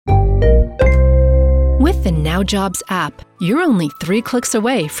With the Now Jobs app, you're only 3 clicks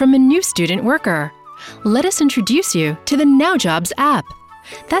away from a new student worker. Let us introduce you to the Now Jobs app.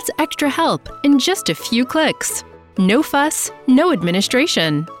 That's extra help in just a few clicks. No fuss, no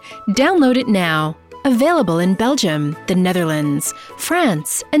administration. Download it now. Available in Belgium, the Netherlands,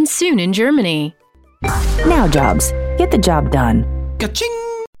 France, and soon in Germany. Now Jobs. Get the job done. Ka-ching!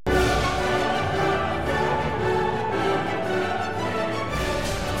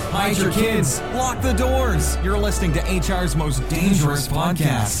 Hide your kids. Lock the doors. You're listening to HR's most dangerous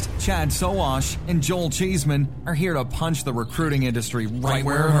podcast. Chad Sowash and Joel Cheeseman are here to punch the recruiting industry right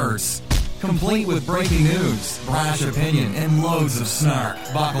where it hurts. Complete with breaking news, brash opinion, and loads of snark.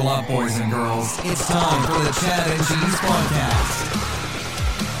 Buckle up, boys and girls. It's time for the Chad and Cheese Podcast.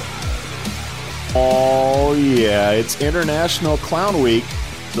 Oh, yeah. It's International Clown Week,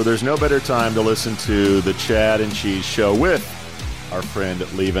 so there's no better time to listen to the Chad and Cheese Show with our friend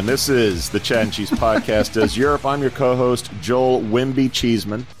Lieven. This is the Chad and Cheese Podcast Does Europe. I'm your co-host, Joel Wimby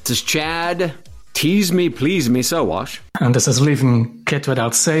Cheeseman. This is Chad. Tease me, please me, Sowash. And this is Lieven, Kid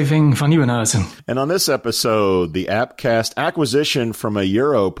Without Saving van Nieuwenhuizen. And on this episode, the Appcast acquisition from a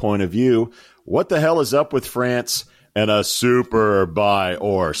Euro point of view. What the hell is up with France? And a super buy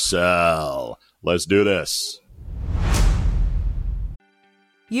or sell. Let's do this.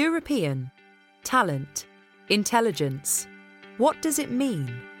 European. Talent. Intelligence. What does it mean?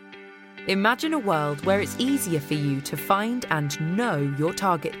 Imagine a world where it's easier for you to find and know your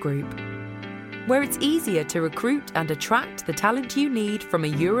target group. Where it's easier to recruit and attract the talent you need from a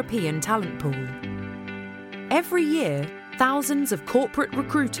European talent pool. Every year, thousands of corporate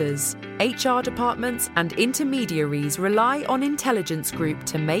recruiters, HR departments, and intermediaries rely on Intelligence Group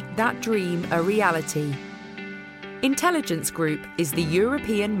to make that dream a reality. Intelligence Group is the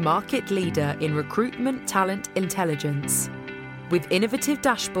European market leader in recruitment talent intelligence. With innovative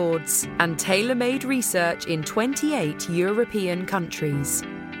dashboards and tailor-made research in 28 European countries.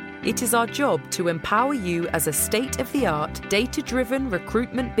 It is our job to empower you as a state-of-the-art, data-driven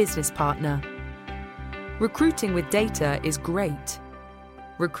recruitment business partner. Recruiting with data is great.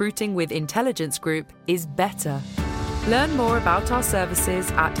 Recruiting with Intelligence Group is better. Learn more about our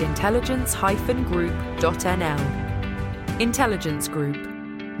services at intelligence-group.nl. Intelligence Group,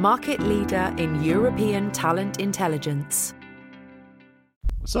 market leader in European talent intelligence.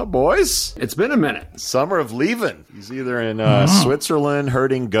 What's up, boys? It's been a minute. Summer of Lieven. He's either in Switzerland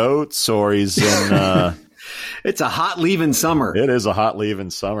herding goats or he's in... It's a hot Lieven summer. It is a hot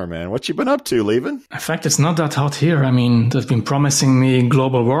Lieven summer, man. What you been up to, Lieven? In fact, it's not that hot here. I mean, they've been promising me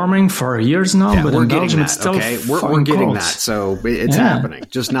global warming for years now, but in Belgium it's still we're getting cold. that, so it's happening,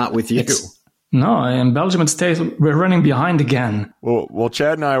 just not with you. No, in Belgium we're running behind again. Well,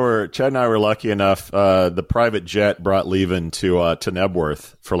 Chad and I were lucky enough. The private jet brought Lieven to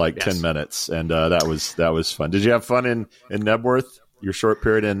Nebworth for 10 minutes, and that was fun. Did you have fun in Nebworth? Your short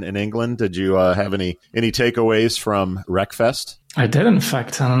period in England. Did you have any takeaways from Wreckfest? I did, in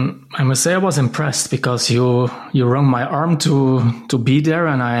fact, and I must say I was impressed because you wrung my arm to be there,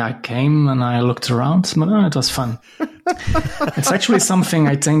 and I came and I looked around. But it was fun. It's actually something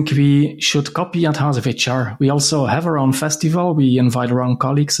I think we should copy at House of HR. We also have our own festival. We invite our own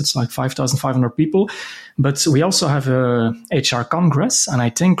colleagues. It's 5,500 people. But we also have a HR Congress, and I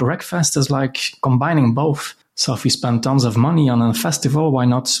think Wreckfest is combining both. So if we spend tons of money on a festival, why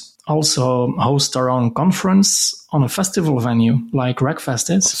not also host our own conference on a festival venue like Wreckfest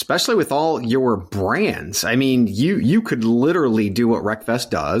is? Especially with all your brands. I mean, you could literally do what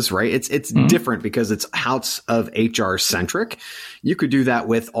Wreckfest does, right? It's different because it's House of HR centric. You could do that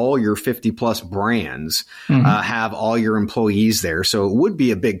with all your 50 plus brands, have all your employees there. So it would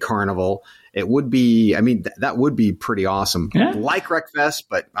be a big carnival. It would be, that would be pretty awesome. Yeah. Like Wreckfest,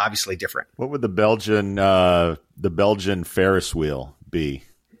 but obviously different. What would the Belgian Ferris wheel be?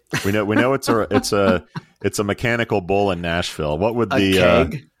 We know it's a mechanical bull in Nashville. What would the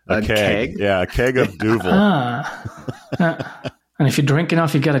keg? A keg? Yeah, a keg of Duvel. And if you drink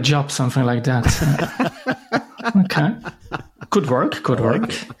enough, you get a job, something like that. Okay, could work.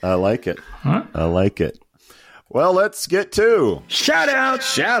 I like it. I like it. Well, let's get to shout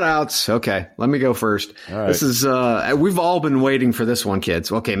outs. Okay, let me go first. All right. This is, we've all been waiting for this one,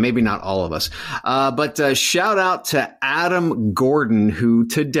 kids. Okay, maybe not all of us. But shout out to Adam Gordon, who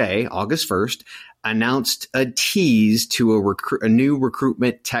today, August 1st, announced a tease to a new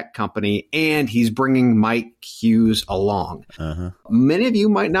recruitment tech company, and he's bringing Mike Hughes along. Many of you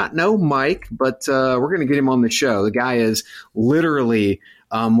might not know Mike, but we're going to get him on the show. The guy is literally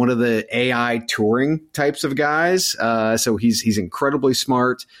one of the AI touring types of guys. So he's incredibly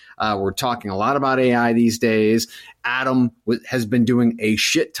smart. We're talking a lot about AI these days. Adam has been doing a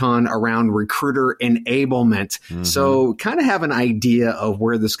shit ton around recruiter enablement. Mm-hmm. So kind of have an idea of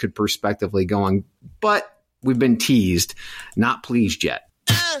where this could prospectively going, but we've been teased, not pleased yet.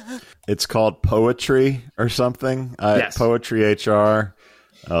 It's called Poetry or something. Yes. Poetry HR.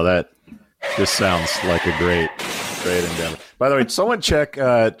 Oh, that just sounds like a great endeavor. By the way, someone check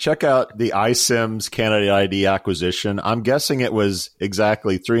out the iSIMS candidate ID acquisition. I'm guessing it was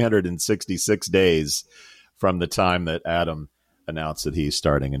exactly 366 days from the time that Adam announced that he's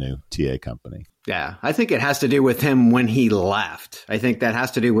starting a new TA company. Yeah, I think it has to do with him when he left. I think that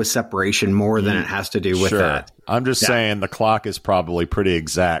has to do with separation more than it has to do with that. I'm just saying the clock is probably pretty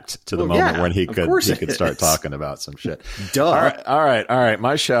exact to the moment when he could start talking about some shit. Duh. All right.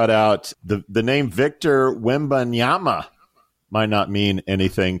 My shout out, the name Victor Wembanyama might not mean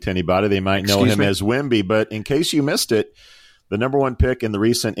anything to anybody. They might know him as Wemby, but in case you missed it, the number one pick in the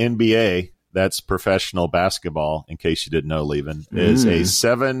recent NBA, that's professional basketball, in case you didn't know, Lieven, is a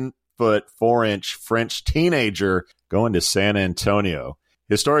 7'4" French teenager going to San Antonio.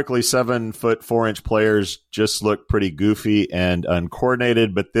 Historically, 7'4" players just look pretty goofy and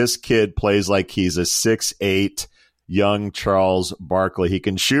uncoordinated, but this kid plays like he's a 6'8" young Charles Barkley. He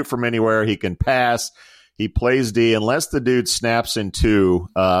can shoot from anywhere. He can pass. He plays D. Unless the dude snaps in two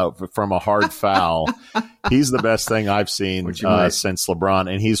from a hard foul, he's the best thing I've seen since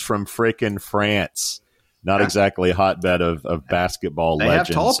LeBron, and he's from freaking France. Not exactly a hotbed of basketball legends. They have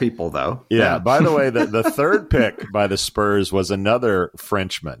tall people, though. Yeah. By the way, the third pick by the Spurs was another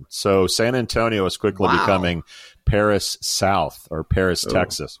Frenchman. So San Antonio is quickly becoming Paris South or Paris,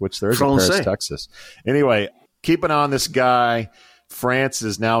 Texas, which there is a Paris, Texas. Anyway, keep an eye on this guy. France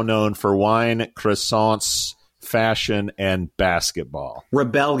is now known for wine, croissants, fashion, and basketball.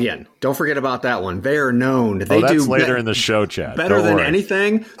 Rebellion. Don't forget about that one. They are known. They that's later in the show, Chad. Better than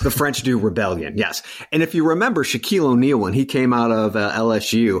anything, the French do rebellion. Yes. And if you remember Shaquille O'Neal, when he came out of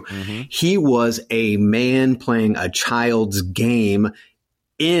LSU, he was a man playing a child's game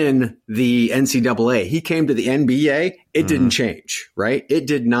in the NCAA. He came to the NBA. It didn't change, right? It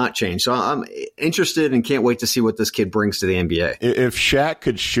did not change. So I'm interested and can't wait to see what this kid brings to the NBA. If Shaq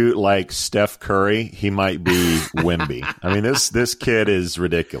could shoot like Steph Curry, he might be Wemby. I mean, this kid is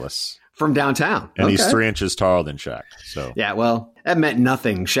ridiculous. From downtown. And he's 3 inches taller than Shaq. So yeah, well, that meant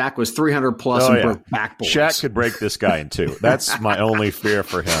nothing. Shaq was 300 plus and broke backboards. Shaq could break this guy in two. That's my only fear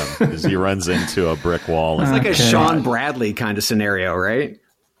for him, is he runs into a brick wall. It's like a Sean Bradley kind of scenario, right?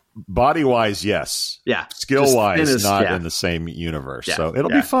 Body-wise, yes. Yeah. Skill-wise, not in the same universe. Yeah. So it'll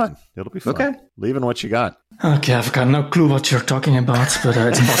be fun. It'll be fun. Okay. Lieven, what you got? Okay, I've got no clue what you're talking about, but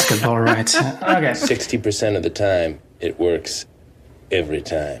it's basketball, right? Okay. 60% of the time, it works every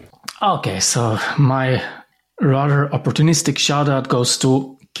time. Okay, so my rather opportunistic shout-out goes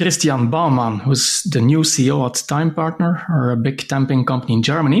to Christian Baumann, who's the new CEO at Time Partner, or a big temping company in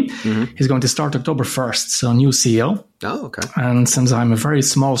Germany. He's going to start October 1st, so new CEO. Oh, okay. And since I'm a very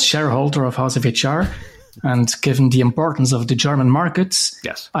small shareholder of House of HR, and given the importance of the German markets,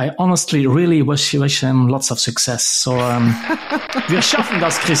 I honestly really wish him lots of success. So, wir schaffen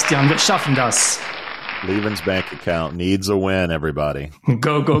das, Christian, wir schaffen das. Lieven's bank account needs a win, everybody.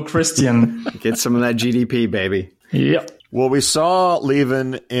 Go, Christian. Get some of that GDP, baby. Yep. Well, we saw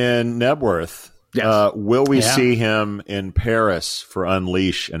Lieven in Nebworth. Yes. Will we see him in Paris for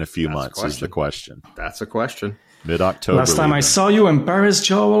Unleash in a few months is the question. That's a question. Mid-October. Last time I saw you in Paris,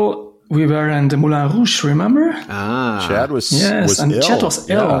 Joel, we were in the Moulin Rouge, remember? Chad was ill. Chad was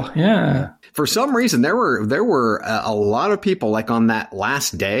ill, yeah. For some reason, there were a lot of people, like on that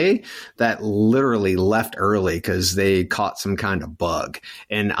last day, that literally left early because they caught some kind of bug.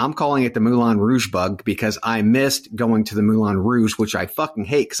 And I'm calling it the Moulin Rouge bug because I missed going to the Moulin Rouge, which I fucking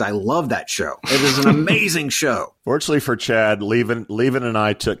hate because I love that show. It is an amazing show. Fortunately for Chad, Lieven and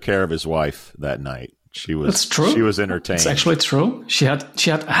I took care of his wife that night. That's true. She was entertained. It's actually true. She had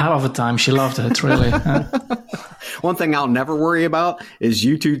a hell of a time. She loved it, really. One thing I'll never worry about is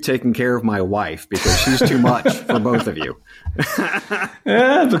you two taking care of my wife because she's too much for both of you.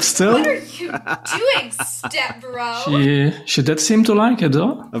 Yeah, but still. What are you doing, step bro? She did seem to like it,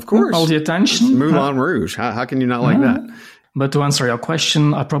 though. Of course. All the attention. It's Moulin Rouge. How can you not like that? But to answer your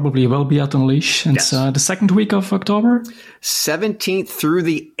question, I probably will be at Unleash. It's the second week of October. 17th through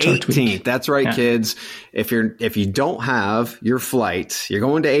the 18th. That's right, kids. If you don't have your flight, you're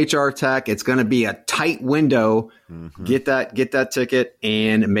going to HR Tech. It's going to be a tight window. Get that ticket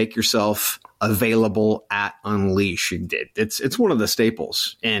and make yourself available at Unleash. It's one of the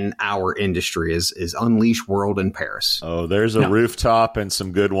staples in our industry is Unleash World in Paris. Oh, there's a rooftop and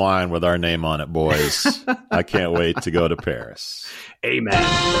some good wine with our name on it, boys. I can't wait to go to Paris. Amen.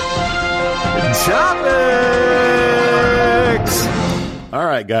 Topics! All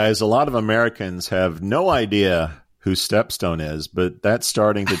right, guys. A lot of Americans have no idea who Stepstone is, but that's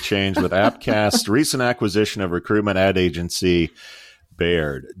starting to change with Appcast's recent acquisition of recruitment ad agency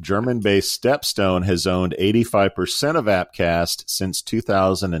Bayard. German-based Stepstone has owned 85% of Appcast since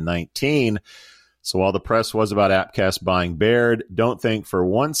 2019. So while the press was about Appcast buying Bayard, don't think for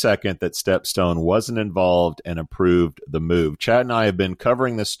 1 second that Stepstone wasn't involved and approved the move. Chad and I have been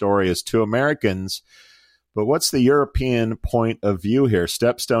covering this story as two Americans, but what's the European point of view here?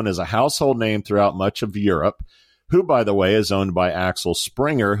 Stepstone is a household name throughout much of Europe, who, by the way, is owned by Axel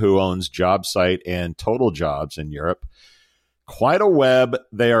Springer, who owns JobSite and Total Jobs in Europe. Quite a web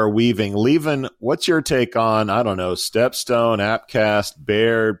they are weaving. Lieven, what's your take on, I don't know, Stepstone, Appcast,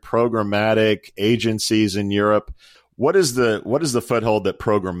 Bayard, programmatic agencies in Europe? What is the foothold that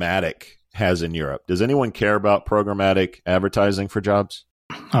programmatic has in Europe? Does anyone care about programmatic advertising for jobs?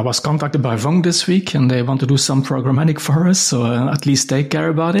 I was contacted by Vong this week, and they want to do some programmatic for us, so at least they care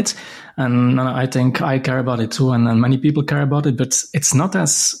about it. And I think I care about it too, and many people care about it, but it's not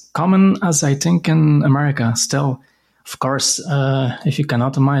as common as I think in America still. Of course, if you can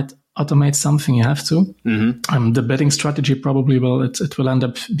automate something, you have to. Mm-hmm. The bidding strategy probably will end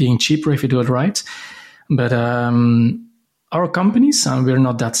up being cheaper if you do it right. But our companies, and we're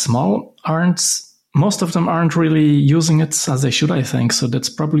not that small, most of them aren't really using it as they should, I think. So that's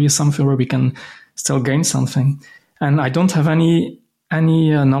probably something where we can still gain something. And I don't have any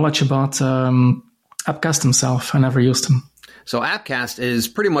knowledge about Appcast himself. I never used him. So Appcast is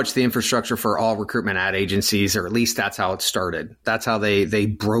pretty much the infrastructure for all recruitment ad agencies, or at least that's how it started. That's how they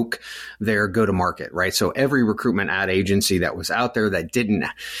broke their go-to-market, right? So every recruitment ad agency that was out there that didn't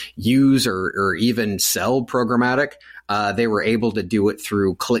use or even sell programmatic, they were able to do it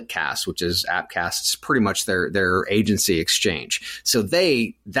through ClickCast, which is Appcast's pretty much their agency exchange. So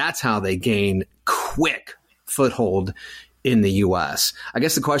that's how they gain quick foothold in the U.S. I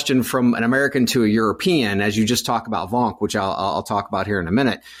guess the question from an American to a European, as you just talk about Vonk, which I'll talk about here in a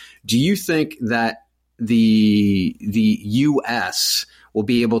minute, do you think that the U.S. will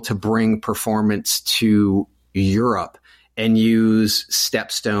be able to bring performance to Europe and use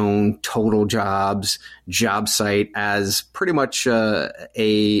Stepstone, Total Jobs, JobSite as pretty much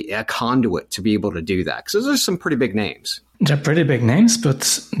a conduit to be able to do that? Because those are some pretty big names. They're pretty big names,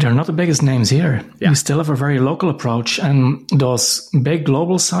 but they're not the biggest names here. Yeah. We still have a very local approach, and those big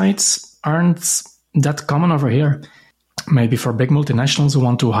global sites aren't that common over here. Maybe for big multinationals who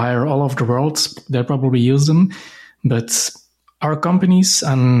want to hire all over the world, they probably use them. But our companies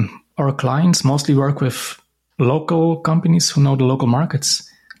and our clients mostly work with local companies who know the local markets,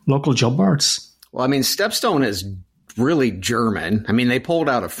 local job boards. Well, I mean, Stepstone is really German. I mean, they pulled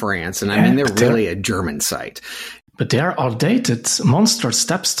out of France, and I mean, they're really a German site. But they are outdated. Monster,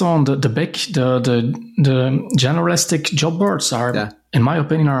 Stepstone, the generalistic job boards are, in my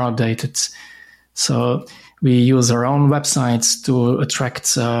opinion, are outdated. So we use our own websites to attract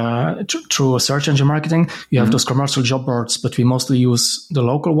through search engine marketing. You have those commercial job boards, but we mostly use the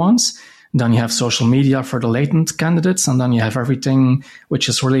local ones. Then you have social media for the latent candidates, and then you have everything which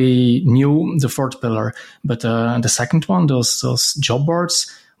is really new, the fourth pillar. But the second one, those job boards,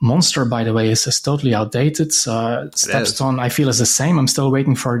 Monster, by the way, is totally outdated. Stepstone, I feel, is the same. I'm still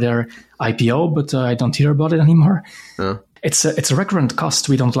waiting for their IPO, but I don't hear about it anymore. It's a recurrent cost.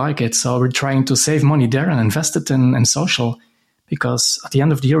 We don't like it. So we're trying to save money there and invest it in social, because at the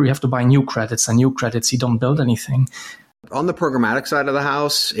end of the year, you have to buy new credits, and new credits, you don't build anything. On the programmatic side of the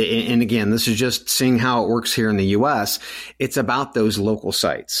house, and again, this is just seeing how it works here in the U.S., it's about those local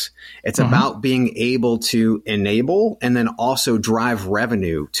sites. It's about being able to enable and then also drive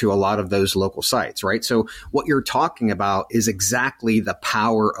revenue to a lot of those local sites, right? So what you're talking about is exactly the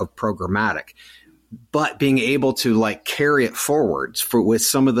power of programmatic, but being able to carry it forwards with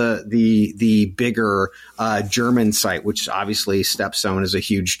some of the bigger German site, which obviously Stepstone is a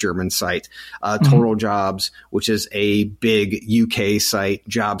huge German site, Total Jobs, which is a big UK site,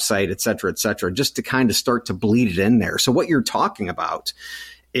 JobSite, et cetera, just to kind of start to bleed it in there. So what you're talking about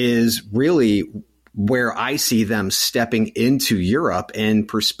is really where I see them stepping into Europe and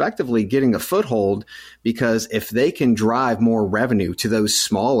prospectively getting a foothold, because if they can drive more revenue to those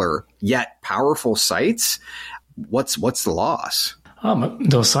smaller yet powerful sites, what's the loss?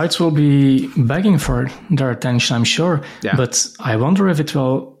 Those sites will be begging for their attention, I'm sure. Yeah. But I wonder if it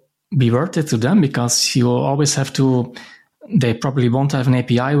will be worth it to them, because you always have to they probably won't have an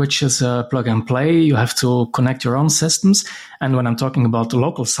API, which is plug and play. You have to connect your own systems. And when I'm talking about the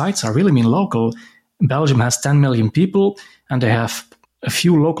local sites, I really mean local. Belgium has 10 million people, and they have a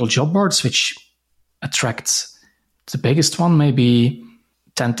few local job boards, which attract the biggest one, maybe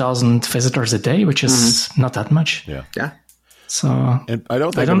 10,000 visitors a day, which is not that much. Yeah. So, and I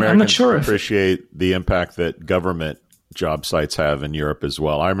don't think Americans I'm not sure appreciate the impact that government job sites have in Europe as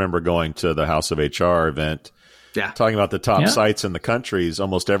well. I remember going to the House of HR event, talking about the top sites in the countries.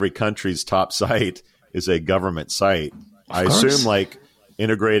 Almost every country's top site is a government site. I assume like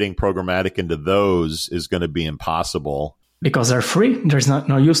integrating programmatic into those is going to be impossible. Because they're free. There's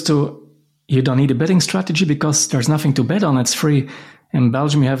no use to, you don't need a bidding strategy because there's nothing to bid on. It's free. In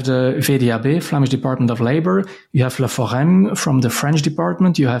Belgium, you have the VDAB, Flemish Department of Labor. You have Le Forum from the French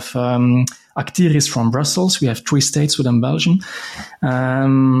department. You have Actiris from Brussels. We have 3 states within Belgium.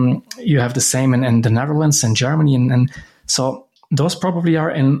 You have the same in the Netherlands and Germany. And so those probably are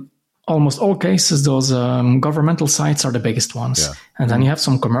in almost all cases, those governmental sites are the biggest ones. Yeah. And then you have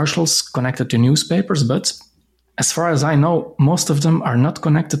some commercials connected to newspapers. But as far as I know, most of them are not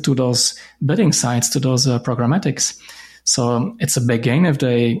connected to those bidding sites, to those programmatics. So it's a big gain if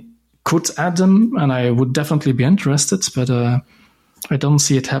they could add them, and I would definitely be interested, but I don't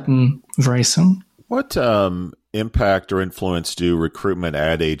see it happen very soon. What impact or influence do recruitment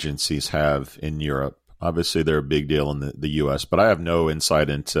ad agencies have in Europe? Obviously, they're a big deal in the U.S., but I have no insight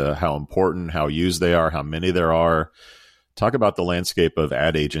into how important, how used they are, how many there are. Talk about the landscape of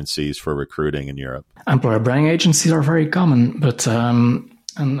ad agencies for recruiting in Europe. Employer branding agencies are very common, but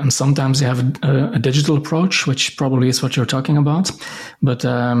and sometimes they have a digital approach, which probably is what you're talking about. But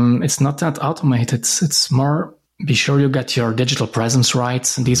it's not that automated. It's more, be sure you get your digital presence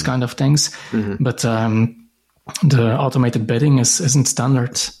right and these kind of things. Mm-hmm. But the automated bidding isn't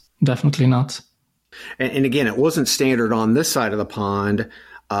standard. Definitely not. And again, it wasn't standard on this side of the pond.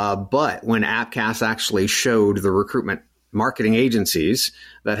 But when Appcast actually showed the recruitment marketing agencies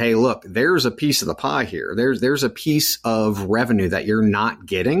that, hey, look, there's a piece of the pie here. There's a piece of revenue that you're not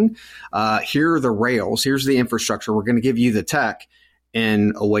getting. Here are the rails. Here's the infrastructure. We're going to give you the tech,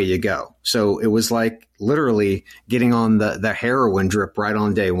 and away you go. So it was like literally getting on the heroin drip right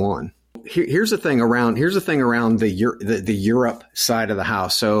on day one. Here's the thing around the Europe side of the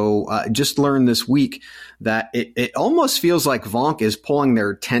house. So just learned this week that it almost feels like Vonk is pulling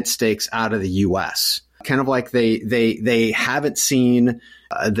their tent stakes out of the U.S. Kind of like they haven't seen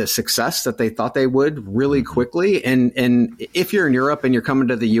the success that they thought they would really quickly. And if you're in Europe and you're coming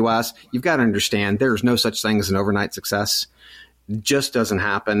to the U.S., you've got to understand there's no such thing as an overnight success. It just doesn't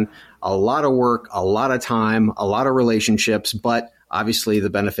happen. A lot of work, a lot of time, a lot of relationships, but obviously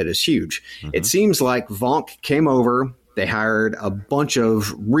the benefit is huge. Mm-hmm. It seems like Vonk came over. They hired a bunch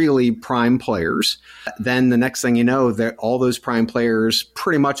of really prime players. Then the next thing you know, all those prime players,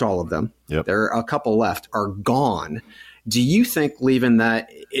 pretty much all of them, there are a couple left, are gone. Do you think, Lieven, that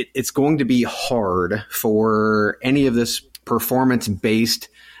it's going to be hard for any of this performance-based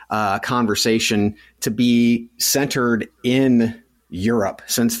conversation to be centered in Europe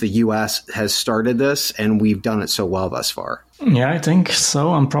since the U.S. has started this and we've done it so well thus far? Yeah, I think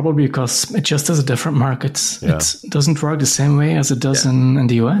so. And probably because it just is a different market. Yeah. It doesn't work the same way as it does in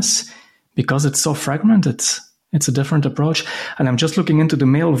the US because it's so fragmented. It's a different approach. And I'm just looking into the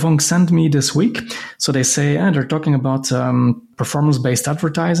mail Vonk sent me this week. So they say they're talking about performance-based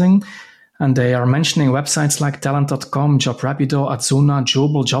advertising. And they are mentioning websites like Talent.com, JobRapido, Azuna,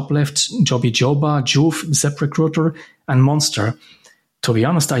 Jobel, Joblift, JobiJoba, Juve, ZipRecruiter, and Monster. To be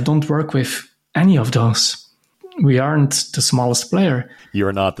honest, I don't work with any of those. We aren't the smallest player.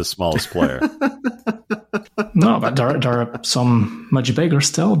 You're not the smallest player. No, but there are some much bigger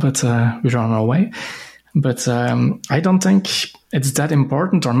still, but we're on our way. But I don't think it's that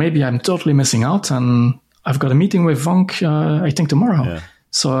important, or maybe I'm totally missing out. And I've got a meeting with Vonk, I think tomorrow. Yeah.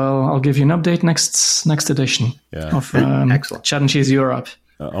 So I'll give you an update next edition of Chat and Cheese Europe.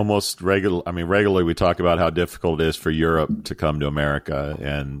 Regularly we talk about how difficult it is for Europe to come to America,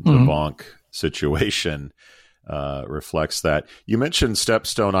 and the Vonk situation reflects that. You mentioned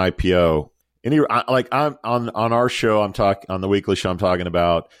Stepstone IPO. I'm on our show, on the weekly show, I'm talking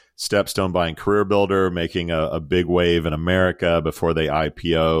about Stepstone buying CareerBuilder, making a big wave in America before they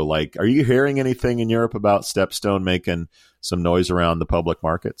IPO. Like, are you hearing anything in Europe about Stepstone making some noise around the public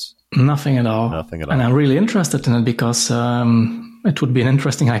markets? Nothing at all. And I'm really interested in it because it would be an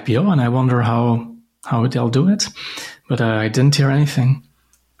interesting IPO, and I wonder how they'll do it. But I didn't hear anything.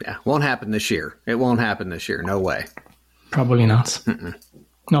 Yeah, won't happen this year. It won't happen this year. No way. Probably not. Mm-mm.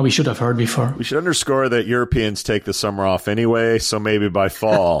 No, we should have heard before. We should underscore that Europeans take the summer off anyway, so maybe by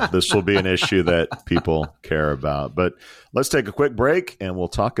fall this will be an issue that people care about. But let's take a quick break, and we'll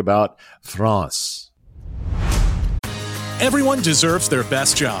talk about France. Everyone deserves their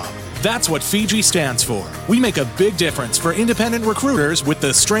best job. That's what Fiji stands for. We make a big difference for independent recruiters with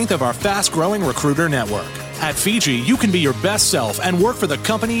the strength of our fast-growing recruiter network. At Fiji, you can be your best self and work for the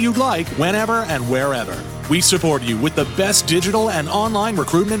company you'd like whenever and wherever. We support you with the best digital and online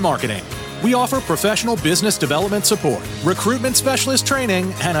recruitment marketing. We offer professional business development support, recruitment specialist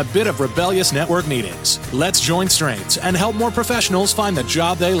training, and a bit of rebellious network meetings. Let's join strengths and help more professionals find the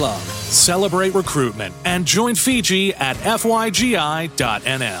job they love. Celebrate recruitment and join Fiji at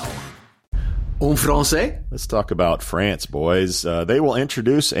fygi.nl. En français? Let's talk about France, boys. They will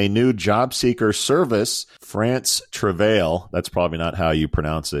introduce a new job seeker service, France Travail. That's probably not how you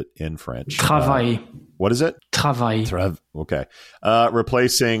pronounce it in French. Travail. What is it? Travail. Okay.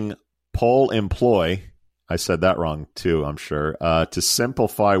 Replacing Pôle Emploi. I said that wrong too, I'm sure. To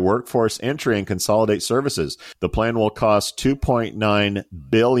simplify workforce entry and consolidate services. The plan will cost 2.9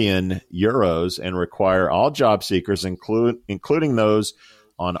 billion euros and require all job seekers, including those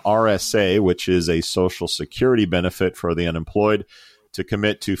on RSA, which is a social security benefit for the unemployed, to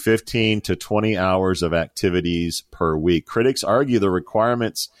commit to 15 to 20 hours of activities per week. Critics argue the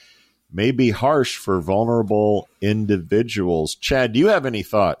requirements may be harsh for vulnerable individuals. Chad, do you have any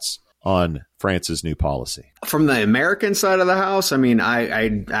thoughts on France's new policy? From the American side of the house, I mean,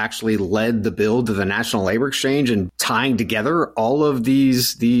 I actually led the build of the National Labor Exchange and tying together all of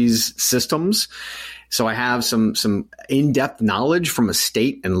these systems. So I have some in-depth knowledge from a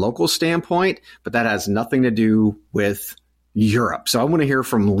state and local standpoint, but that has nothing to do with Europe. So I want to hear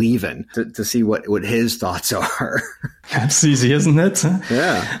from Lieven to see what his thoughts are. That's easy, isn't it?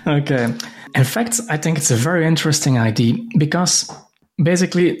 Yeah. Okay. In fact, I think it's a very interesting idea because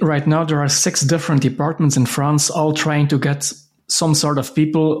basically right now there are 6 different departments in France all trying to get some sort of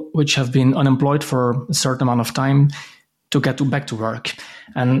people which have been unemployed for a certain amount of time to get back to work.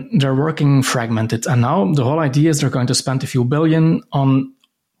 And they're working fragmented. And now the whole idea is they're going to spend a few billion on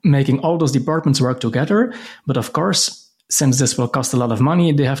making all those departments work together. But of course, since this will cost a lot of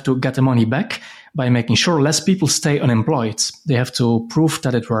money, they have to get the money back by making sure less people stay unemployed. They have to prove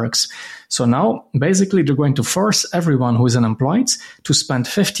that it works. So now, basically, they're going to force everyone who is unemployed to spend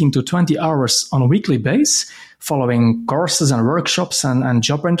 15 to 20 hours on a weekly basis, following courses and workshops and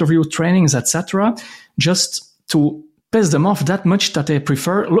job interview trainings, etc., just to piss them off that much that they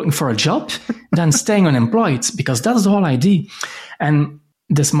prefer looking for a job than staying unemployed, because that's the whole idea. And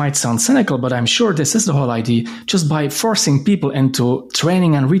this might sound cynical, but I'm sure this is the whole idea. Just by forcing people into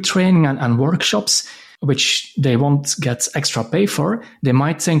training and retraining and workshops, which they won't get extra pay for, they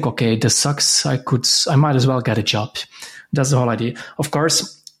might think, okay, this sucks. I might as well get a job. That's the whole idea. Of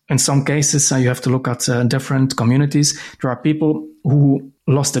course, in some cases, you have to look at different communities. There are people who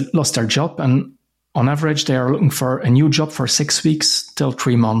lost their job, and on average, they are looking for a new job for 6 weeks till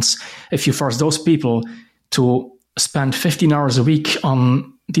 3 months. If you force those people to spend 15 hours a week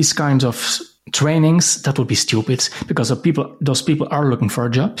on these kinds of trainings, that would be stupid, because those people are looking for a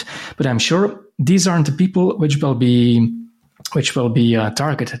job. But I'm sure these aren't the people which will be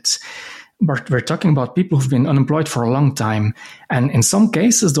targeted. But we're talking about people who've been unemployed for a long time. And in some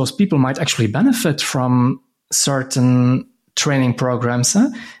cases, those people might actually benefit from certain training programs.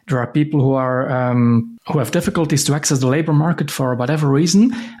 There are people who have difficulties to access the labor market for whatever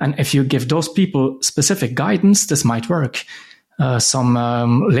reason, and if you give those people specific guidance, this might work. Some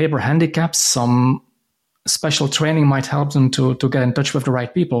labor handicaps, some special training might help them to get in touch with the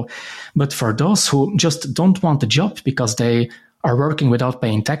right people. But for those who just don't want a job because they are working without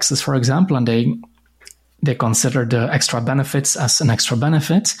paying taxes, for example, and they consider the extra benefits as an extra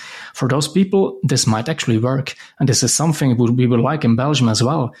benefit, for those people, this might actually work. And this is something we would like in Belgium as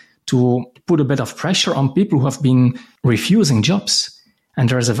well, to put a bit of pressure on people who have been refusing jobs. And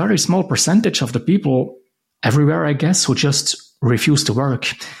there is a very small percentage of the people everywhere, I guess, who just refuse to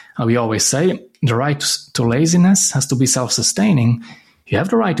work. We always say the right to laziness has to be self-sustaining. You have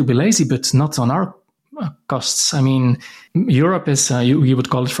the right to be lazy, but not on our costs. I mean, Europe is, you would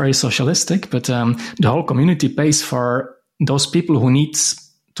call it very socialistic, but the whole community pays for those people who need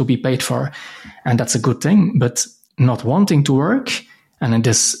to be paid for. And that's a good thing. But not wanting to work, and in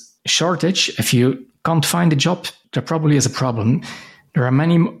this shortage, if you can't find a job, there probably is a problem. There are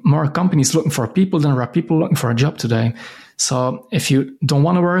many more companies looking for people than there are people looking for a job today. So if you don't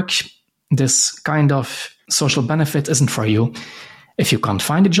want to work, this kind of social benefit isn't for you. If you can't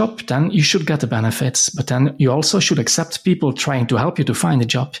find a job, then you should get the benefits, but then you also should accept people trying to help you to find a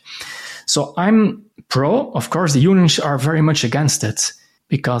job. So I'm pro. Of course, the unions are very much against it,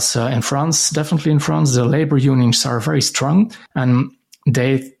 because in France, definitely in France, the labor unions are very strong, and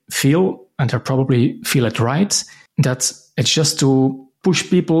they feel, and they probably feel it right, that it's just to push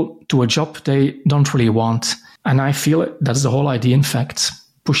people to a job they don't really want. And I feel that's the whole idea, in fact,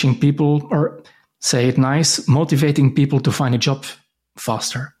 pushing people, or say it nice, motivating people to find a job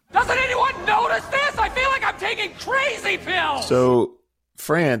faster. Doesn't anyone notice this? I feel like I'm taking crazy pills. So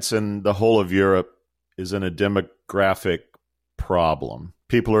France and the whole of Europe is in a demographic problem.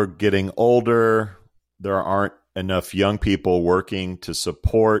 People are getting older. There aren't enough young people working to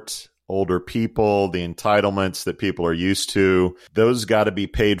support older people. The entitlements that people are used to, those got to be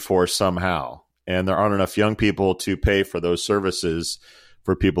paid for somehow. And there aren't enough young people to pay for those services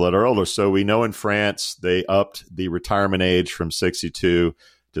for people that are older. So we know in France, they upped the retirement age from 62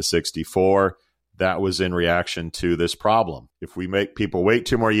 to 64. That was in reaction to this problem. If we make people wait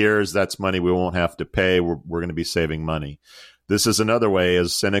 2 more years, that's money we won't have to pay. We're going to be saving money. This is another way,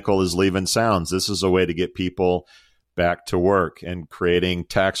 as cynical as Lieven sounds, this is a way to get people back to work and creating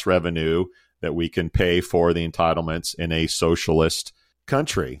tax revenue that we can pay for the entitlements in a socialist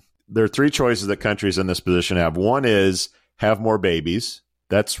country. There are 3 choices that countries in this position have. One is have more babies.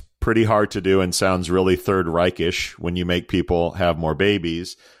 That's pretty hard to do and sounds really Third Reich-ish when you make people have more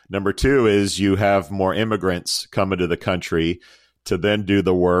babies. Number 2 is you have more immigrants come into the country to then do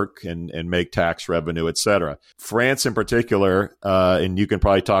the work and make tax revenue, et cetera. France in particular, and you can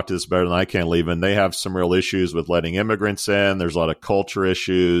probably talk to this better than I can, Lieven, they have some real issues with letting immigrants in. There's a lot of culture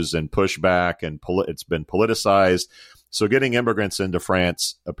issues and pushback, and it's been politicized. So getting immigrants into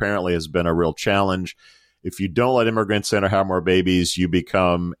France apparently has been a real challenge. If you don't let immigrants in or have more babies, you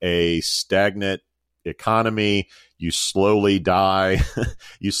become a stagnant economy. You slowly die.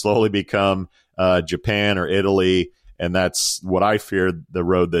 You slowly become Japan or Italy. And that's what I fear, the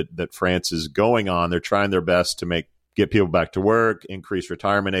road that France is going on. They're trying their best to get people back to work, increase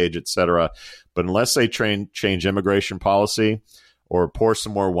retirement age, et cetera. But unless they change immigration policy or pour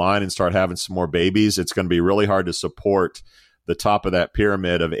some more wine and start having some more babies, it's going to be really hard to support the top of that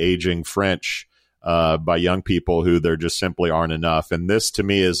pyramid of aging French by young people who there just simply aren't enough. And this, to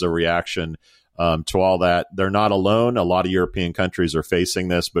me, is a reaction to all that. They're not alone. A lot of European countries are facing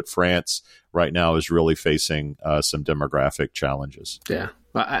this, but France right now is really facing some demographic challenges. Yeah,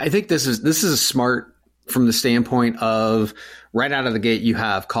 I think this is smart from the standpoint of right out of the gate, you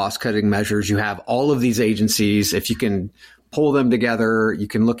have cost-cutting measures. You have all of these agencies. If you can pull them together, you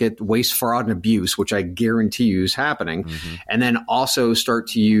can look at waste, fraud, and abuse, which I guarantee you is happening, and then also start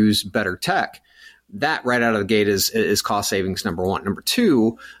to use better tech. That right out of the gate is cost savings, number 1. Number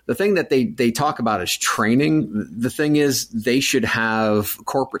 2, the thing that they talk about is training. The thing is they should have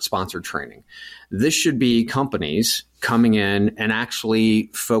corporate sponsored training. This should be companies coming in and actually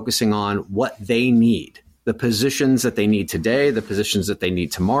focusing on what they need, the positions that they need today, the positions that they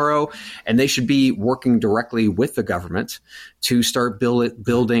need tomorrow, and they should be working directly with the government to start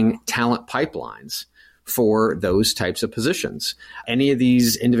building talent pipelines for those types of positions. Any of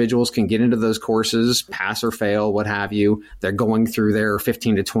these individuals can get into those courses, pass or fail, what have you. They're going through their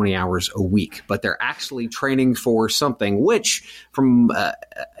 15 to 20 hours a week, but they're actually training for something which, from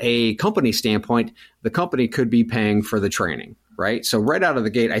a company standpoint, the company could be paying for the training, right? So right out of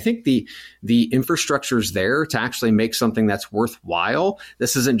the gate, I think the infrastructure is there to actually make something that's worthwhile.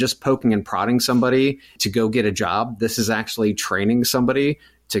 This isn't just poking and prodding somebody to go get a job. This is actually training somebody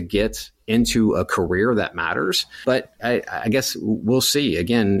to get into a career that matters. But I guess we'll see.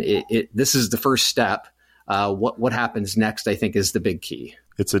 Again, this is the first step. What happens next, I think, is the big key.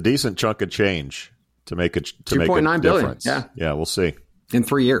 It's a decent chunk of change to make a $2.9 billion. Yeah, we'll see. In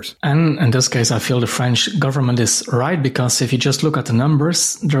 3 years. And in this case, I feel the French government is right, because if you just look at the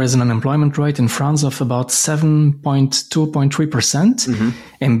numbers, there is an unemployment rate in France of about 7.2.3%.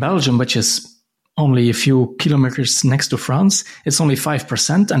 In Belgium, which is only a few kilometers next to France, it's only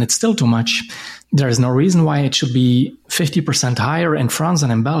 5%, and it's still too much. There is no reason why it should be 50% higher in France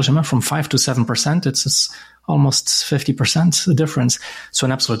than in Belgium. From 5 to 7%, it's almost 50% difference. So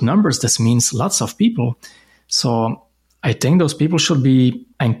in absolute numbers, this means lots of people. So I think those people should be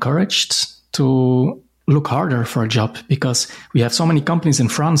encouraged to look harder for a job, because we have so many companies in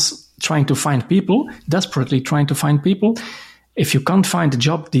France trying to find people, desperately trying to find people. If you can't find a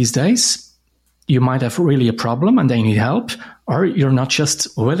job these days, you might have really a problem and they need help, or you're not just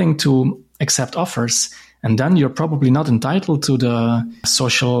willing to accept offers, and then you're probably not entitled to the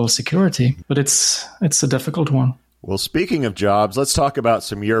social security. But it's a difficult one. Well, speaking of jobs, let's talk about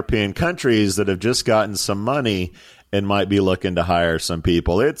some European countries that have just gotten some money and might be looking to hire some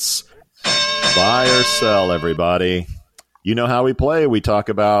people. It's buy or sell, everybody. You know how we play. We talk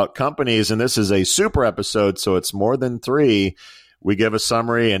about companies, and this is a super episode, so it's more than 3. We give a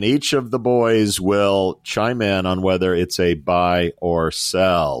summary, and each of the boys will chime in on whether it's a buy or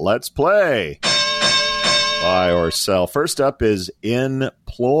sell. Let's play. Buy or sell. First up is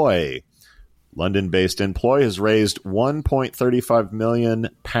inploi. London-based inploi has raised £1.35 million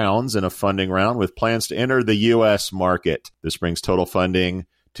in a funding round with plans to enter the U.S. market. This brings total funding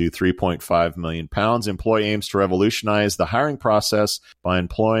to £3.5 million. Inploi aims to revolutionize the hiring process by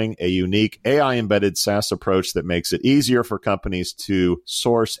employing a unique AI-embedded SaaS approach that makes it easier for companies to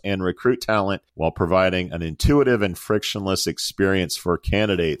source and recruit talent while providing an intuitive and frictionless experience for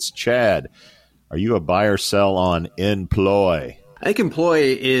candidates. Chad, are you a buy or sell on inploi? I think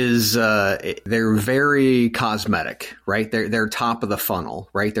inploi is, they're very cosmetic, right? They're top of the funnel,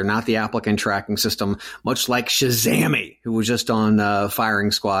 right? They're not the applicant tracking system, much like Shazami, who was just on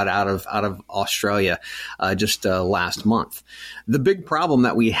Firing Squad out of Australia just last month. The big problem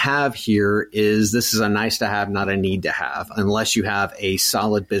that we have here is this is a nice to have, not a need to have, unless you have a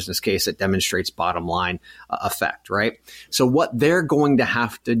solid business case that demonstrates bottom line effect, right? So what they're going to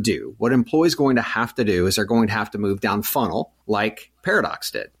have to do, what employees going to have to do is they're going to have to move down funnel like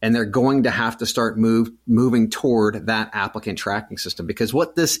Paradox did. And they're going to have to start moving toward that applicant tracking system, because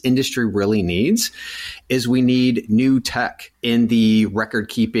what this industry really needs is we need new tech in the record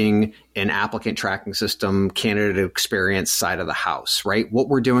keeping and applicant tracking system, candidate experience side of the house, right? What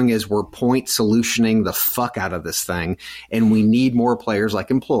we're doing is we're point solutioning the fuck out of this thing. And we need more players like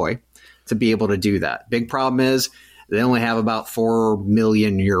inploi to be able to do that. Big problem is they only have about 4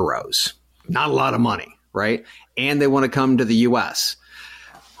 million euros. Not a lot of money, right? And they want to come to the U.S.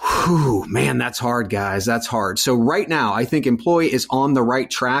 Whew, man, that's hard, guys. That's hard. So right now, I think inploi is on the right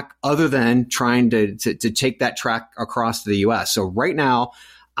track other than trying to take that track across to the U.S. So right now,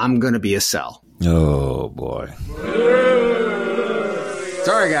 I'm going to be a sell. Oh, boy.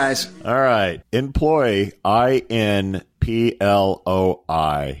 Sorry, guys. All right. Inploi, INPLOI.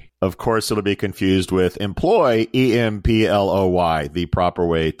 Of course, it'll be confused with employ, EMPLOY, the proper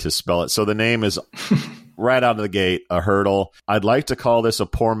way to spell it. So the name is right out of the gate a hurdle. I'd like to call this a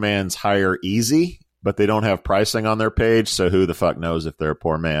poor man's hire easy, but they don't have pricing on their page, so who the fuck knows if they're a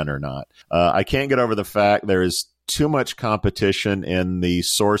poor man or not. I can't get over the fact there is too much competition in the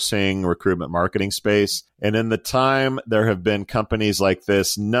sourcing, recruitment, marketing space. And in the time there have been companies like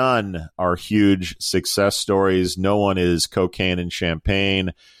this, none are huge success stories. No one is cocaine and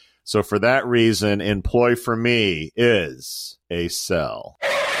champagne. So for that reason, inploi for me is a sell.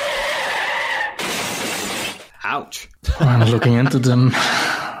 Ouch. I'm looking into them.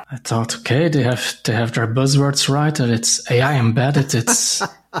 I thought, okay, they have their buzzwords right. It's AI embedded. It's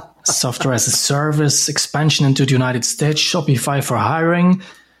software as a service, expansion into the United States, Shopify for hiring.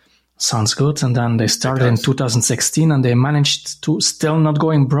 Sounds good. And then they started in 2016 and they managed to still not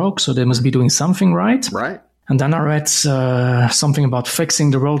going broke. So they must be doing something right. Right. And then I read something about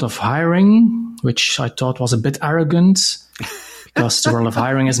fixing the world of hiring, which I thought was a bit arrogant. Because the world of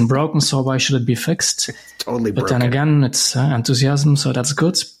hiring isn't broken, so why should it be fixed? Totally broken. But then again, it's enthusiasm, so that's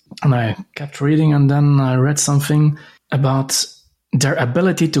good. And I kept reading, and then I read something about their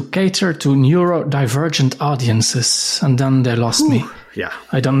ability to cater to neurodivergent audiences. And then they lost me. Yeah.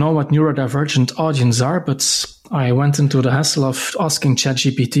 I don't know what neurodivergent audiences are, but I went into the hassle of asking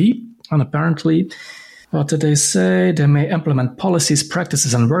ChatGPT, and apparently, what did they say? They may implement policies,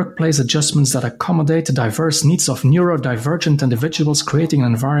 practices, and workplace adjustments that accommodate the diverse needs of neurodivergent individuals, creating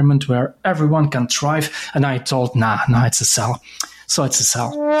an environment where everyone can thrive. And I thought, nah, it's a sell. So it's a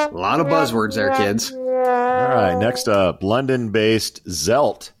sell. A lot of buzzwords there, kids. All right, next up, London-based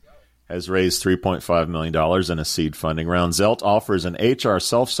Zelt has raised $3.5 million in a seed funding round. Zelt offers an HR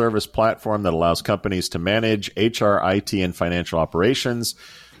self-service platform that allows companies to manage HR, IT, and financial operations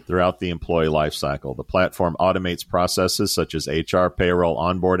throughout the employee lifecycle. The platform automates processes such as HR, payroll,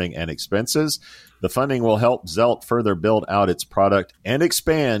 onboarding, and expenses. The funding will help Zelt further build out its product and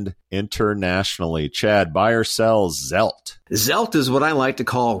expand internationally. Chad, buy or sell Zelt? Zelt is what I like to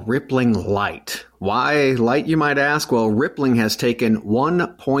call rippling light. Why light, you might ask? Well, rippling has taken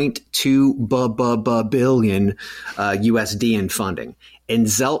 1.2 billion USD in funding. And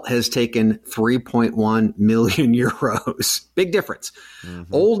Zelt has taken 3.1 million euros. Big difference.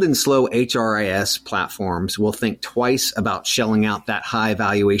 Mm-hmm. Old and slow HRIS platforms will think twice about shelling out that high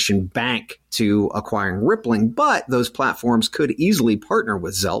valuation bank to acquiring rippling, but those platforms could easily partner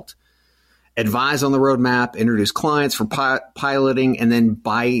with Zelt, advise on the roadmap, introduce clients for piloting, and then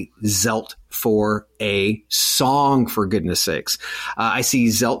buy Zelt for a song, for goodness sakes. I see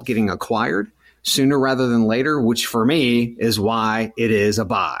Zelt getting acquired sooner rather than later, which for me is why it is a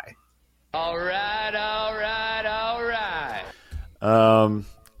buy. All right.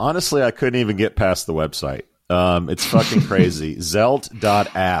 Honestly, I couldn't even get past the website. It's fucking crazy.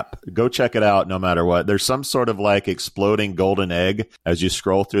 Zelt.app. Go check it out no matter what. There's some sort of like exploding golden egg as you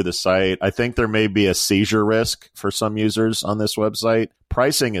scroll through the site. I think there may be a seizure risk for some users on this website.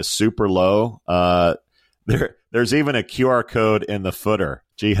 Pricing is super low. There's even a QR code in the footer.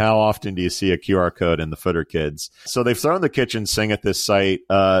 Gee, how often do you see a QR code in the footer, kids? So they've thrown the kitchen sink at this site.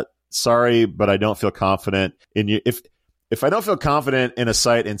 Sorry, but I don't feel confident in you. If I don't feel confident in a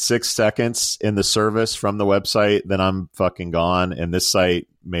site in 6 seconds in the service from the website, then I'm fucking gone. And this site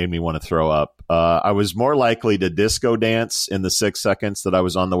made me want to throw up. I was more likely to disco dance in the 6 seconds that I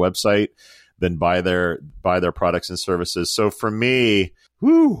was on the website than buy their products and services. So for me,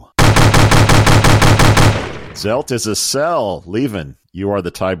 Zelt is a sell. Lieven, you are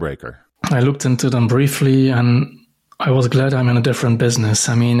the tiebreaker. I looked into them briefly and I was glad I'm in a different business.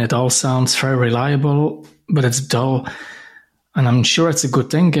 I mean, it all sounds very reliable, but it's dull. And I'm sure it's a good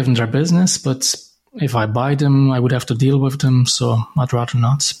thing given their business, but if I buy them, I would have to deal with them, so I'd rather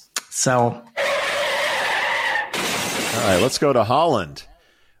not. Sell. All right, let's go to Holland,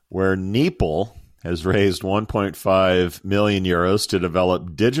 where Nipple has raised 1.5 million euros to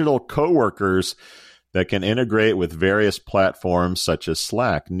develop digital coworkers that can integrate with various platforms such as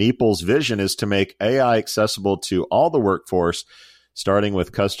Slack. Nipple's vision is to make AI accessible to all the workforce, starting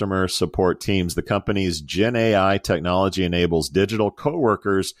with customer support teams. The company's Gen AI technology enables digital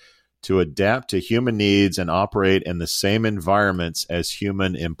coworkers to adapt to human needs and operate in the same environments as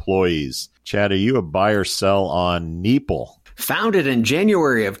human employees. Chad, are you a buy or sell on Nipple? Founded in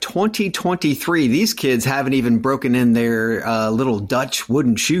January of 2023, these kids haven't even broken in their little Dutch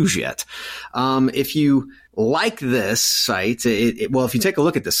wooden shoes yet. If you like this site, if you take a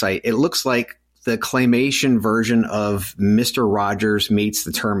look at the site, it looks like the claymation version of Mr. Rogers meets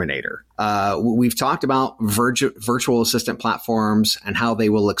the Terminator. We've talked about virtual assistant platforms and how they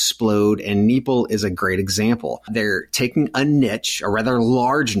will explode, and Nipple is a great example. They're taking a niche, a rather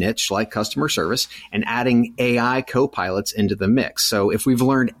large niche like customer service, and adding AI co-pilots into the mix. So if we've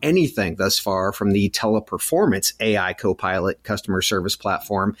learned anything thus far from the Teleperformance AI co-pilot customer service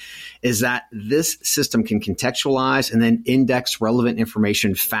platform, is that this system can contextualize and then index relevant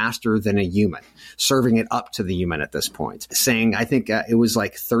information faster than a human, serving it up to the human at this point. Saying, I think it was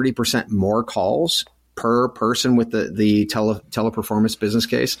like 30% more calls per person with the Teleperformance business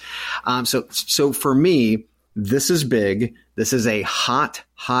case. So for me, this is big. This is a hot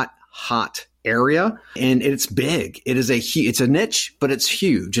area, and it's big. It's a niche, but it's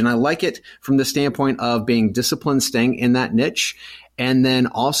huge. And I like it from the standpoint of being disciplined, staying in that niche, and then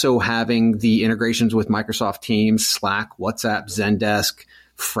also having the integrations with Microsoft Teams, Slack, WhatsApp, Zendesk,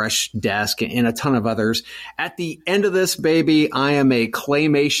 Freshdesk, and a ton of others. At the end of this, baby, I am a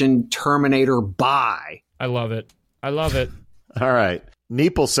claymation Terminator buy. I love it. All right.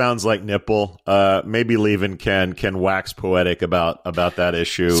 Nipple sounds like nipple. Maybe Lieven can wax poetic about that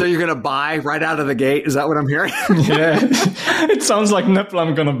issue. So you're going to buy right out of the gate? Is that what I'm hearing? Yeah. It sounds like nipple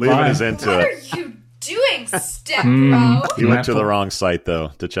I'm going to buy. Lieven is into What it. are you doing, step bro? You went to the wrong site, though,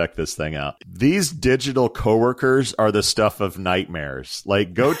 to check this thing out. These digital coworkers are the stuff of nightmares.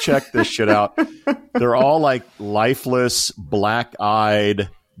 Like, go check this shit out. They're all like lifeless, black-eyed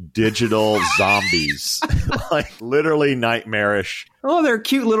digital zombies. Like, literally nightmarish. Oh, they're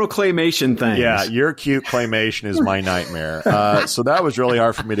cute little claymation things. Yeah, your cute claymation is my nightmare. So that was really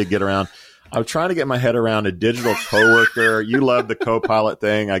hard for me to get around. I was trying to get my head around a digital coworker. You love the co-pilot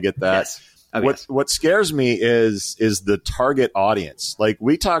thing. I get that. Yes. What scares me is the target audience. Like,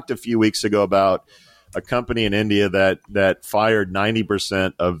 we talked a few weeks ago about a company in India that fired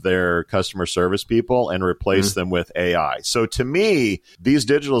 90% of their customer service people and replaced them with AI. So to me, these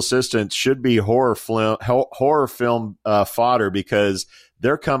digital assistants should be horror film fodder, because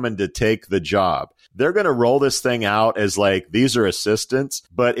they're coming to take the job. They're going to roll this thing out as like, these are assistants,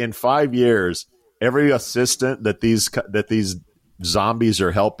 but in 5 years, every assistant that these zombies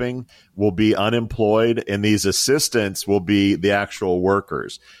are helping will be unemployed, and these assistants will be the actual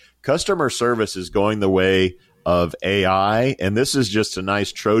workers. Customer service is going the way of AI, and this is just a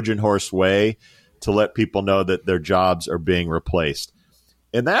nice Trojan horse way to let people know that their jobs are being replaced.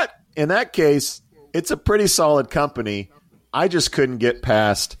 In that case, it's a pretty solid company. I just couldn't get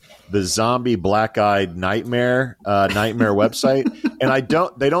past the zombie black-eyed nightmare website,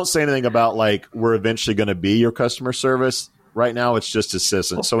 and they don't say anything about like, we're eventually going to be your customer service. Right now, it's just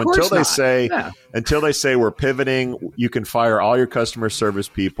assistant. So until they say we're pivoting, you can fire all your customer service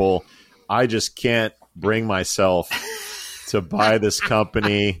people. I just can't bring myself to buy this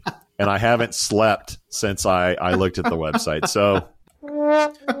company, and I haven't slept since I looked at the website. So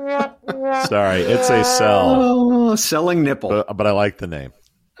sorry, it's a sell. Selling nipple, but I like the name.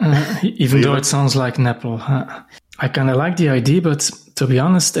 Even though it sounds like Nipple. I kind of like the idea, but to be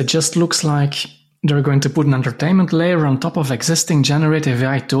honest, it just looks like they're going to put an entertainment layer on top of existing generative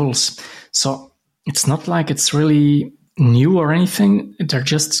AI tools. So it's not like it's really new or anything. They're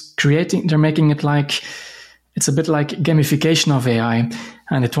just they're making it like, it's a bit like gamification of AI.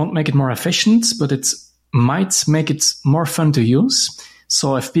 And it won't make it more efficient, but it might make it more fun to use.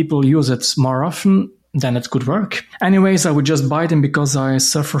 So if people use it more often, then it could work. Anyways, I would just buy them because I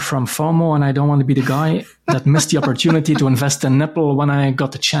suffer from FOMO and I don't want to be the guy that missed the opportunity to invest in Nipple when I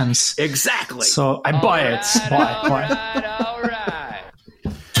got the chance. Exactly. So I buy it. Why?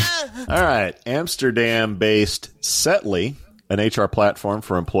 All right. Amsterdam-based Setly, an HR platform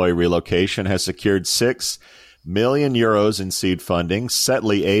for employee relocation, has secured 6 million euros in seed funding.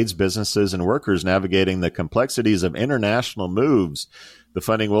 Setly aids businesses and workers navigating the complexities of international moves. The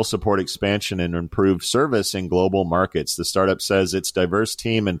funding will support expansion and improved service in global markets. The startup says its diverse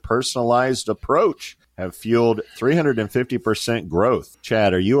team and personalized approach have fueled 350% growth.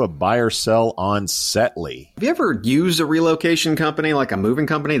 Chad, are you a buy or sell on Setly? Have you ever used a relocation company, like a moving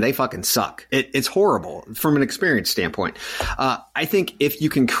company? They fucking suck. It's horrible from an experience standpoint. I think if you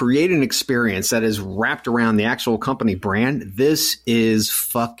can create an experience that is wrapped around the actual company brand, this is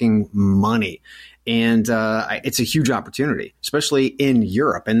fucking money. And it's a huge opportunity, especially in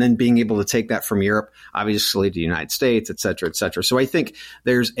Europe, and then being able to take that from Europe, obviously, to the United States, et cetera, et cetera. So I think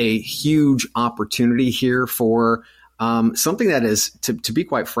there's a huge opportunity here for something that is, to be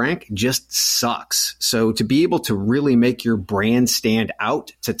quite frank, just sucks. So to be able to really make your brand stand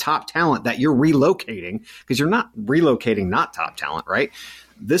out to top talent that you're relocating, because you're not relocating not top talent, right?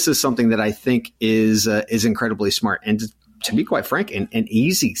 This is something that I think is incredibly smart. And to be quite frank, an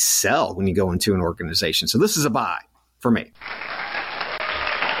easy sell when you go into an organization. So this is a buy for me.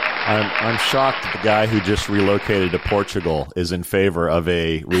 I'm shocked that the guy who just relocated to Portugal is in favor of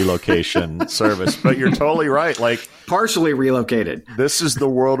a relocation service. But you're totally right. Like, partially relocated. This is the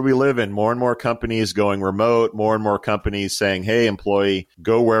world we live in. More and more companies going remote, more and more companies saying, hey, employee,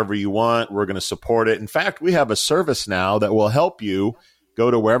 go wherever you want. We're going to support it. In fact, we have a service now that will help you go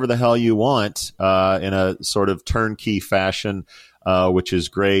to wherever the hell you want in a sort of turnkey fashion, which is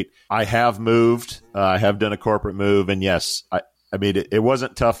great. I have moved. I have done a corporate move. And yes, I mean, it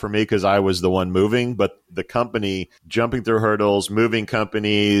wasn't tough for me because I was the one moving, but the company jumping through hurdles, moving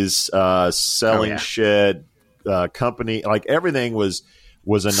companies, selling shit, company, like everything was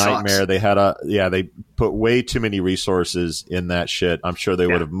a nightmare. They had they put way too many resources in that shit. I'm sure they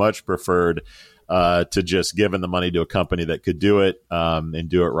would have much preferred to just giving the money to a company that could do it and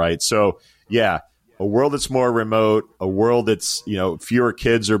do it right. So, yeah, a world that's more remote, a world that's, fewer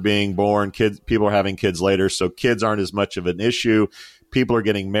kids are being born, people are having kids later, so kids aren't as much of an issue. People are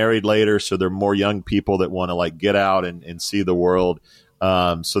getting married later, so there are more young people that want to like get out and see the world.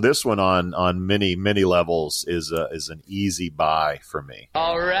 So this one on many, many levels is an easy buy for me.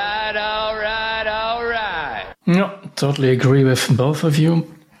 All right. No, totally agree with both of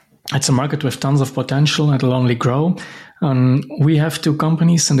you. It's a market with tons of potential. It'll only grow. We have 2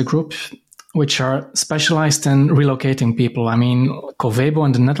 companies in the group which are specialized in relocating people. I mean, Covebo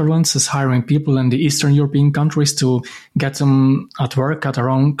in the Netherlands is hiring people in the Eastern European countries to get them at work at our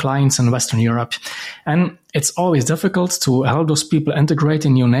own clients in Western Europe. And it's always difficult to help those people integrate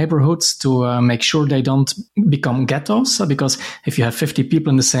in new neighborhoods to make sure they don't become ghettos. Because if you have 50 people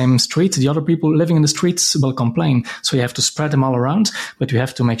in the same street, the other people living in the streets will complain. So you have to spread them all around, but you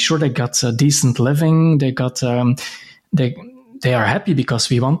have to make sure they got decent living. They got, they are happy because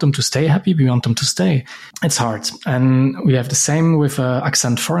we want them to stay happy. We want them to stay. It's hard. And we have the same with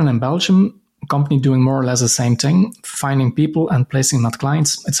Accent Foreign in Belgium, a company doing more or less the same thing, finding people and placing them at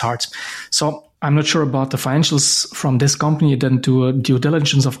clients. It's hard. So I'm not sure about the financials from this company. It didn't do a due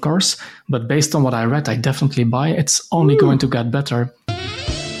diligence, of course, but based on what I read, I definitely buy. It's only going to get better.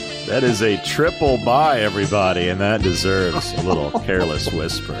 That is a triple buy, everybody, and that deserves a little careless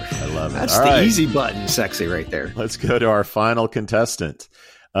whisper. I love it. That's all the right. Easy button sexy right there. Let's go to our final contestant.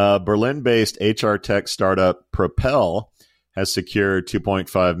 Berlin-based HR tech startup Propel has secured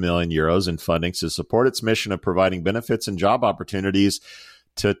 2.5 million euros in funding to support its mission of providing benefits and job opportunities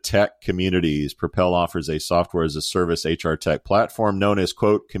to tech communities. Propel offers a software as a service HR tech platform known as,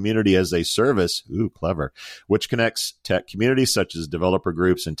 quote, community as a service, ooh, clever, which connects tech communities such as developer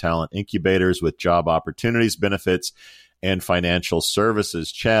groups and talent incubators with job opportunities, benefits, and financial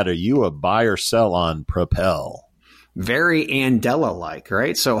services. Chad, are you a buy or sell on Propel? Very Andela-like,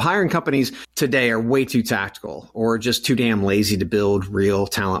 right? So hiring companies today are way too tactical or just too damn lazy to build real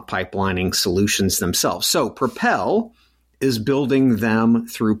talent pipelining solutions themselves. So Propel is building them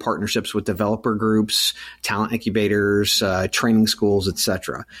through partnerships with developer groups, talent incubators, training schools,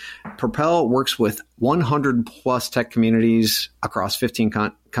 etc. Propel works with 100 plus tech communities across 15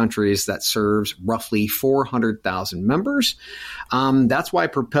 countries that serves roughly 400,000 members. That's why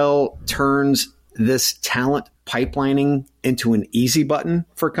Propel turns this talent pipelining into an easy button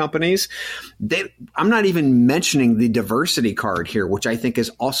for companies. I'm not even mentioning the diversity card here, which I think is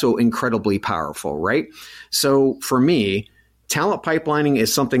also incredibly powerful, right? So for me, talent pipelining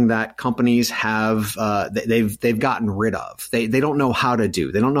is something that companies have, they've gotten rid of. They don't know how to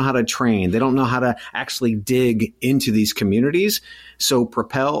do. They don't know how to train. They don't know how to actually dig into these communities. So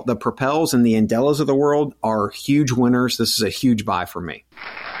the Propels and the Indellas of the world are huge winners. This is a huge buy for me.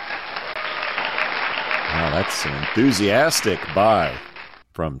 Wow, that's an enthusiastic buy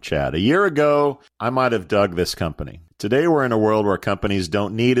from Chad. A year ago, I might have dug this company. Today, we're in a world where companies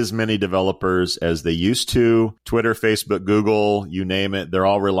don't need as many developers as they used to. Twitter, Facebook, Google, you name it, they're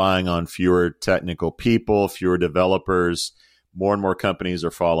all relying on fewer technical people, fewer developers. More and more companies are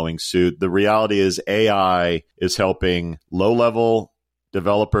following suit. The reality is AI is helping low-level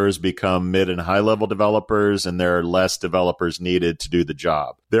developers become mid and high-level developers, and there are less developers needed to do the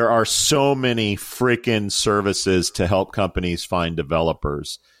job. There are so many freaking services to help companies find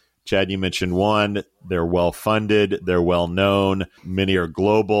developers. Chad, you mentioned one. They're well-funded. They're well-known. Many are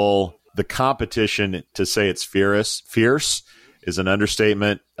global. The competition, to say it's fierce is an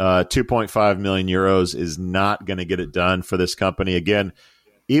understatement. 2.5 million euros is not going to get it done for this company. Again,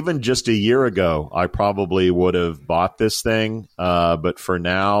 even just a year ago, I probably would have bought this thing. But for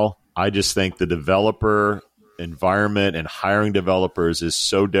now, I just think the developer environment and hiring developers is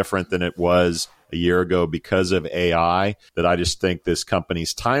so different than it was a year ago because of AI that I just think this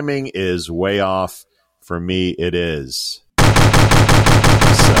company's timing is way off. For me, it is. So,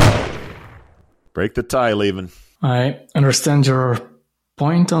 break the tie, Lieven. I understand your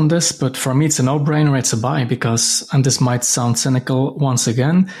point on this, but for me, it's a no-brainer. It's a buy because, and this might sound cynical once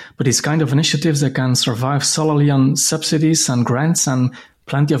again, but these kind of initiatives that can survive solely on subsidies and grants, and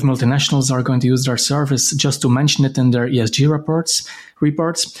plenty of multinationals are going to use their service just to mention it in their ESG reports.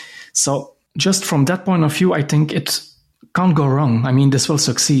 So just from that point of view, I think it can't go wrong. I mean, this will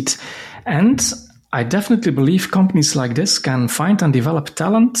succeed. And I definitely believe companies like this can find and develop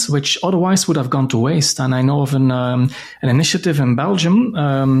talent which otherwise would have gone to waste. And I know of an initiative in Belgium,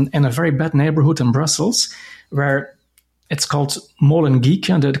 in a very bad neighborhood in Brussels, where it's called Molen Geek,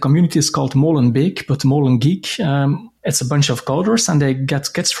 and the community is called Molenbeek, but Molen Geek, it's a bunch of coders, and they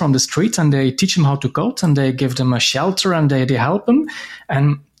get kids from the street and they teach them how to code, and they give them a shelter, and they help them,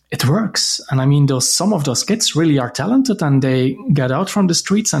 and it works. And I mean, some of those kids really are talented, and they get out from the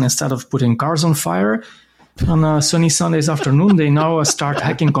streets, and instead of putting cars on fire on a sunny Sundays afternoon, they now start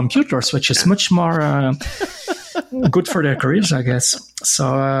hacking computers, which is much more good for their careers, I guess.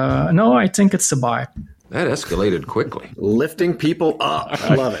 So, no, I think it's a buy. That escalated quickly. Lifting people up.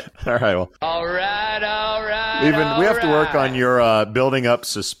 I love it. All right. Well, all right. Lieven, we have to work on your building up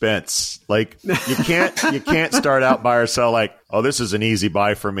suspense. Like you can't start out buy or sell like, oh, this is an easy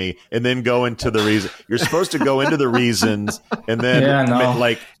buy for me, and then go into the reason. You're supposed to go into the reasons, and then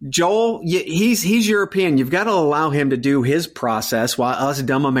like Joel, he's European. You've got to allow him to do his process while us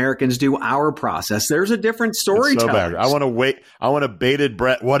dumb Americans do our process. There's a different storyteller. So I want to wait. I want a bated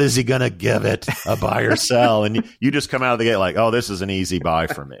breath. What is he going to give it? A buy or sell? And you just come out of the gate like, oh, this is an easy buy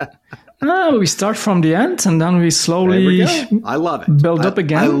for me. No, we start from the end, and then we slowly I love it. Build up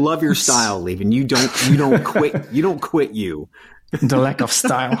again. I love your style, Lieven. You don't quit. You don't quit you. The lack of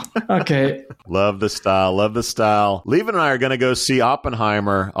style. Okay. Love the style. Lieven and I are going to go see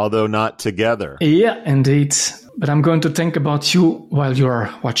Oppenheimer, although not together. Yeah, indeed. But I'm going to think about you while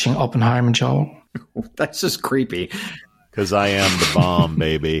you're watching Oppenheimer, Joel. That's just creepy. Because I am the bomb,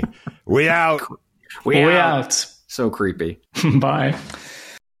 baby. We out. We out. So creepy. Bye.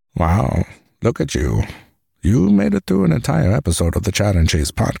 Wow, look at you. You made it through an entire episode of the Chad and Cheese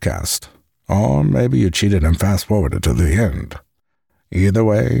podcast. Or maybe you cheated and fast-forwarded to the end. Either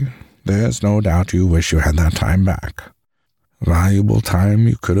way, there's no doubt you wish you had that time back. Valuable time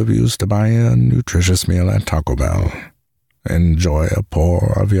you could have used to buy a nutritious meal at Taco Bell, enjoy a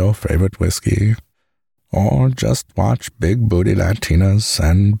pour of your favorite whiskey, or just watch big booty Latinas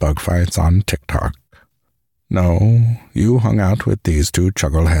and bug fights on TikTok. No, you hung out with these two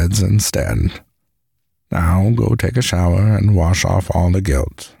chuckleheads instead. Now go take a shower and wash off all the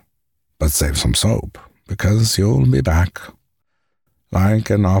guilt. But save some soap, because you'll be back. Like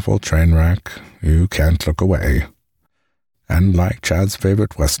an awful train wreck, you can't look away. And like Chad's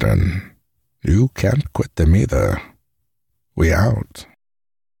favorite Western, you can't quit them either. We out.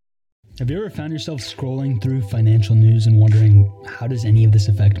 Have you ever found yourself scrolling through financial news and wondering, how does any of this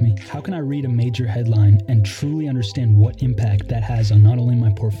affect me? How can I read a major headline and truly understand what impact that has on not only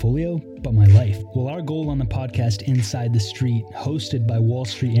my portfolio, but my life? Well, our goal on the podcast Inside the Street, hosted by Wall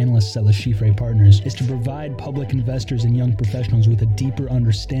Street analysts at Le Chiffre Partners, is to provide public investors and young professionals with a deeper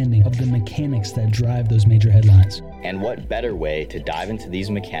understanding of the mechanics that drive those major headlines. And what better way to dive into these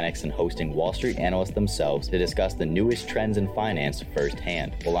mechanics than hosting Wall Street analysts themselves to discuss the newest trends in finance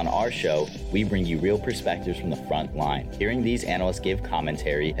firsthand? Well, on our show, we bring you real perspectives from the front line. Hearing these analysts give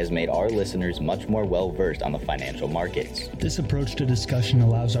commentary has made our listeners much more well-versed on the financial markets. This approach to discussion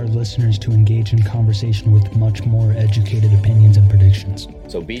allows our listeners to engage in conversation with much more educated opinions and predictions.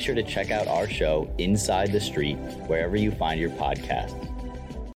 So be sure to check out our show, Inside the Street, wherever you find your podcasts.